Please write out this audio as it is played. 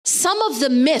some of the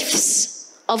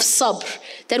myths of sabr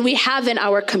that we have in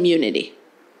our community.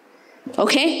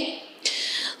 Okay?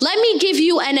 Let me give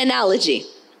you an analogy.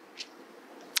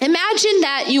 Imagine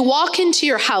that you walk into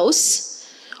your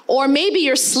house, or maybe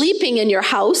you're sleeping in your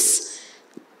house,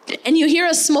 and you hear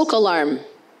a smoke alarm.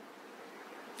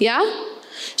 Yeah?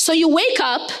 So you wake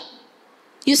up,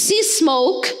 you see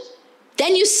smoke,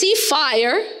 then you see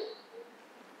fire.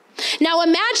 Now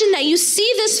imagine that you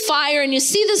see this fire and you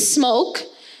see this smoke,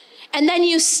 and then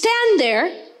you stand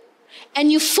there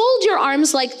and you fold your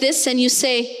arms like this and you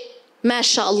say,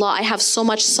 MashaAllah, I have so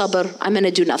much sabr, I'm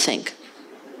gonna do nothing.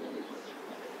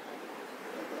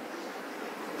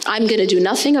 I'm gonna do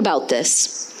nothing about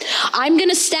this. I'm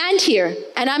gonna stand here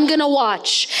and I'm gonna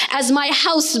watch as my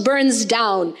house burns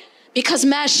down because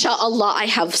MashaAllah, I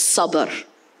have sabr.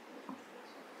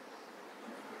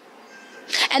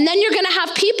 And then you're gonna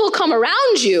have people come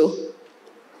around you,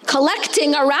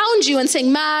 collecting around you and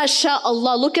saying,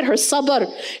 MashaAllah, look at her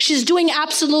sabr. She's doing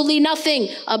absolutely nothing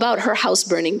about her house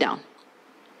burning down.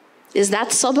 Is that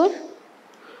sabr?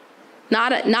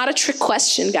 Not a trick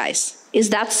question, guys.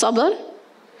 Is that sabr?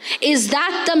 Is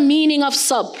that the meaning of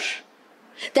sabr?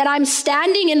 That I'm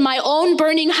standing in my own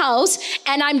burning house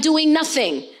and I'm doing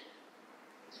nothing.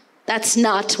 That's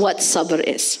not what sabr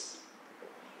is.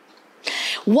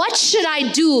 What should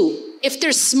I do if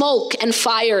there's smoke and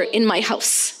fire in my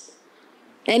house?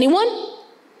 Anyone?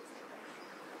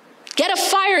 Get a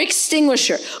fire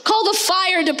extinguisher. Call the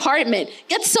fire department.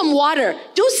 Get some water.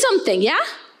 Do something, yeah?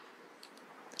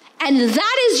 And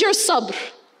that is your sabr.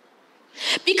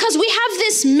 Because we have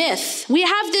this myth, we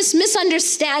have this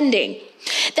misunderstanding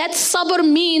that sabr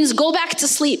means go back to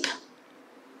sleep.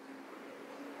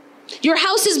 Your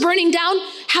house is burning down,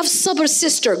 have sabr,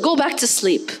 sister, go back to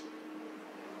sleep.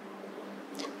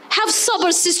 Have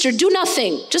sabr, sister, do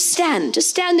nothing, just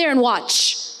stand there and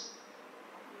watch.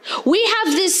 We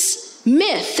have this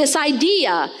myth, this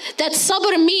idea that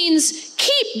sabr means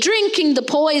keep drinking the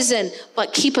poison,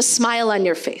 but keep a smile on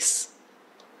your face.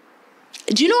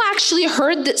 Do you know, I actually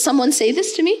heard that someone say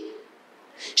this to me?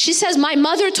 She says, my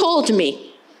mother told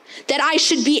me that I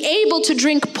should be able to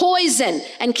drink poison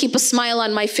and keep a smile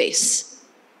on my face.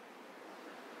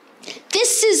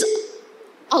 This is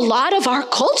a lot of our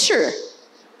culture,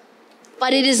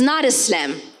 but it is not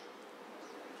Islam.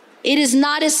 It is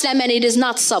not Islam and it is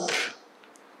not sabr.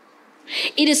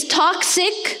 It is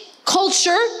toxic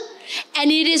culture,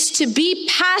 and it is to be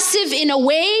passive in a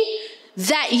way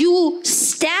that you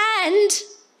stand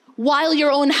while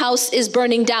your own house is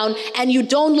burning down and you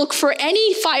don't look for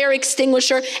any fire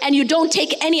extinguisher and you don't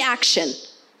take any action.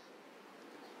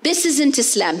 This isn't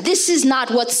Islam. This is not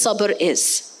what sabr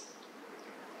is.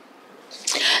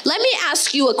 Let me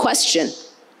ask you a question.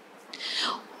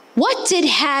 What did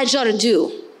Hajar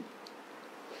do?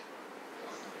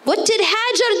 What did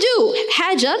Hajar do?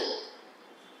 Hajar,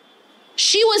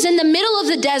 she was in the middle of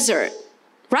the desert,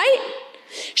 right?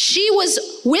 She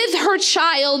was with her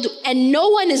child and no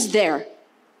one is there.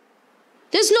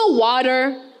 There's no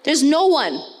water, there's no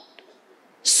one.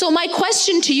 So my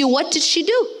question to you, what did she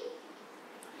do?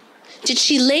 Did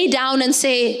she lay down and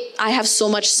say, I have so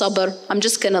much sabr, I'm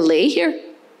just gonna lay here?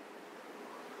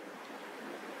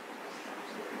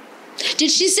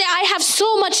 Did she say, I have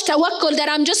so much tawakkul that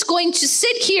I'm just going to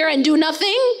sit here and do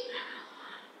nothing?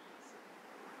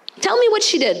 Tell me what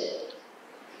she did.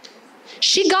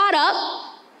 She got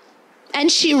up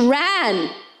and she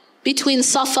ran between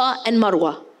Safa and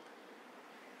Marwa.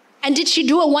 And did she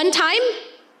do it one time?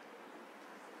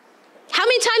 How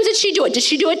many times did she do it? Did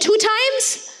she do it 2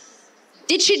 times?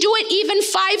 Did she do it even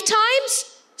 5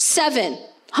 times? 7.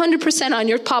 100% on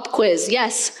your pop quiz,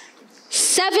 yes.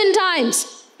 7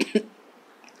 times.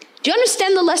 Do you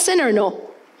understand the lesson or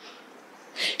no?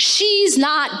 She's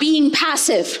not being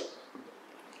passive.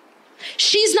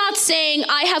 She's not saying,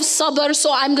 I have sabr,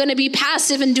 so I'm going to be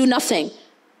passive and do nothing.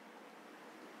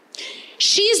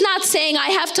 She's not saying, I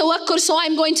have tawakkul, so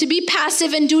I'm going to be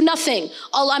passive and do nothing.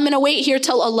 Allah, I'm going to wait here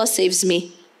till Allah saves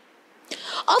me.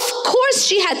 Of course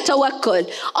she had tawakkul.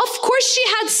 Of course she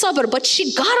had sabr, but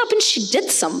she got up and she did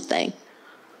something.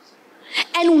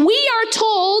 And we are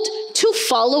told to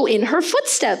follow in her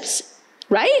footsteps,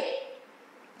 right?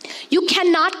 You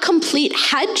cannot complete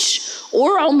Hajj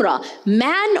or Umrah,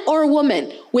 man or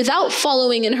woman, without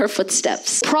following in her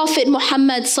footsteps. Prophet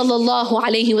Muhammad sallallahu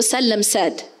alaihi wasallam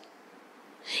said,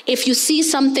 if you see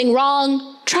something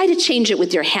wrong, try to change it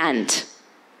with your hand.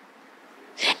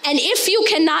 And if you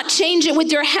cannot change it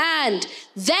with your hand,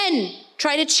 then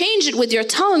try to change it with your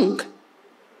tongue.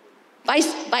 By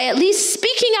at least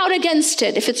speaking out against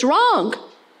it if it's wrong.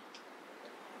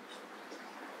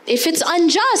 If it's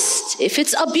unjust, if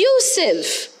it's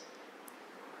abusive.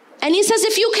 And he says,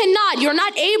 if you cannot, you're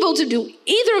not able to do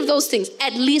either of those things,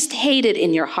 at least hate it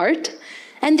in your heart.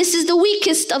 And this is the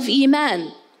weakest of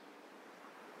Iman.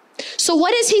 So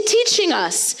what is he teaching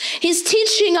us? He's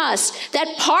teaching us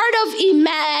that part of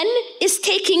Iman is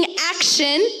taking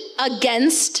action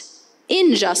against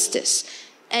injustice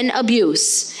and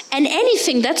abuse and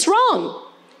anything that's wrong.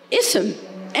 Ithm,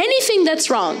 anything that's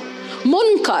wrong.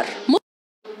 Munkar.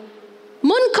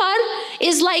 Munkar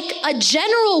is like a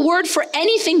general word for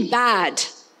anything bad.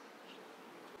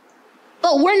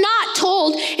 But we're not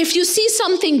told, if you see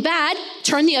something bad,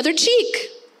 turn the other cheek.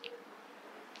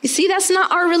 You see, that's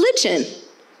not our religion.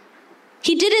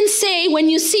 He didn't say, when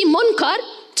you see munkar,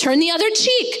 turn the other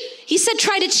cheek. He said,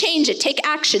 try to change it, take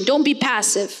action, don't be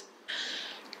passive.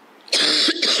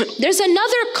 There's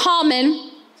another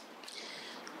common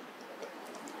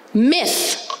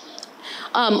myth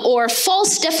or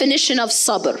false definition of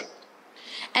sabr.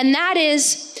 And that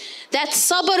is that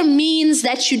sabr means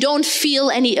that you don't feel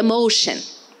any emotion.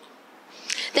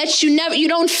 That you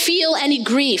don't feel any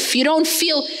grief.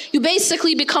 You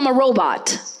basically become a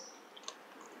robot.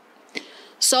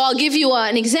 So I'll give you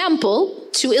an example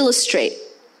to illustrate.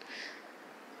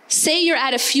 Say you're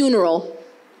at a funeral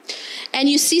and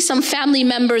you see some family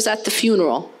members at the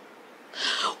funeral.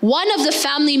 One of the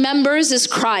family members is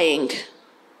crying.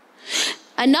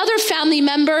 Another family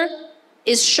member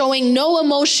is showing no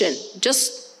emotion,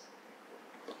 just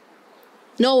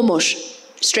no emotion.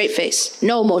 Straight face,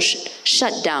 no emotion,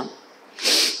 shut down.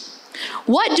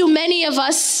 What do many of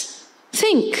us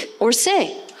think or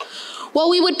say? Well,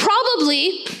 we would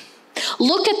probably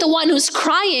look at the one who's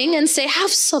crying and say,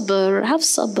 have sabr, have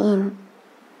sabr.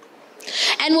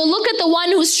 And we'll look at the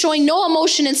one who's showing no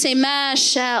emotion and say,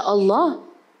 MashaAllah.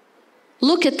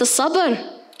 Look at the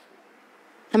sabr.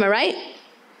 Am I right?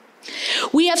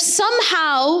 We have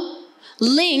somehow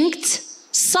linked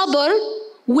sabr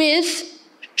with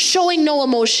showing no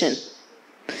emotion.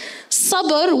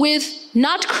 Sabr with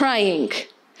not crying.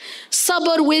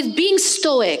 Sabr with being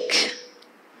stoic.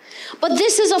 But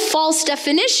this is a false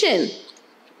definition.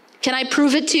 Can I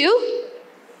prove it to you?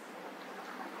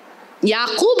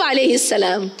 Yaqub alayhi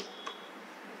salam.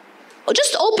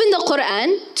 Just open the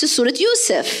Quran to Surah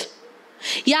Yusuf.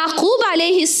 Yaqub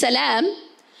alayhi salam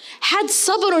had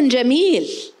sabrun jameel.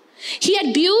 He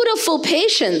had beautiful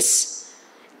patience.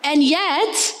 And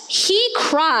yet, he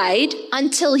cried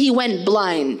until he went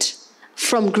blind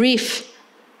from grief.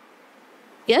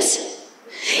 Yes?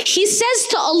 He says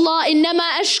to Allah,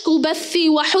 إِنَّمَا أَشْكُو بَثِّي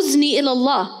وَحُزْنِي إِلَى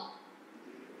اللَّهِ.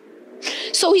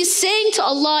 So he's saying to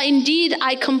Allah, indeed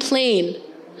I complain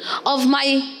of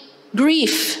my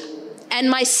grief and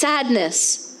my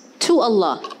sadness to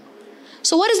Allah.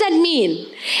 So what does that mean?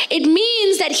 It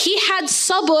means that he had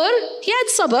sabr. He had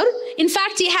sabr. In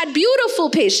fact, he had beautiful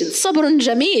patience. Sabrun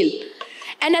jameel.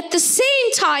 And at the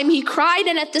same time, he cried,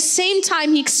 and at the same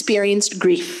time, he experienced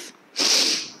grief.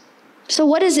 So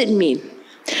what does it mean?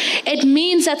 It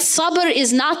means that sabr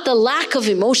is not the lack of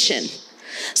emotion.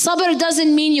 Sabr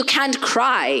doesn't mean you can't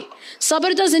cry.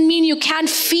 Sabr doesn't mean you can't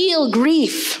feel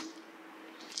grief.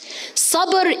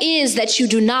 Sabr is that you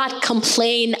do not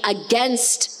complain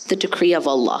against the decree of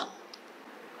Allah.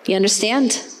 You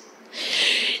understand?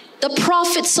 The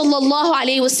Prophet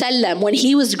ﷺ, when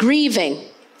he was grieving,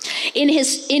 in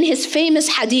his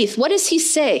famous hadith, what does he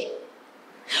say?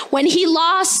 When he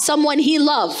lost someone he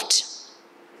loved,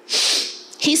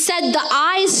 he said, the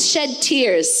eyes shed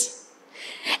tears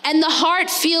and the heart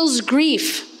feels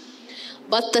grief,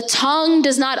 but the tongue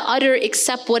does not utter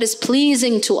except what is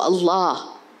pleasing to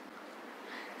Allah.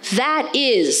 That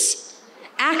is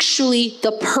actually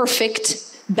the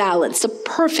perfect balance, the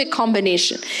perfect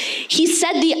combination. He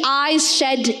said the eyes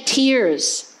shed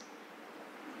tears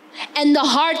and the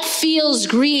heart feels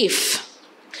grief,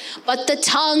 but the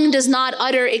tongue does not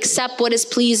utter except what is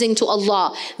pleasing to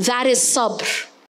Allah. That is sabr.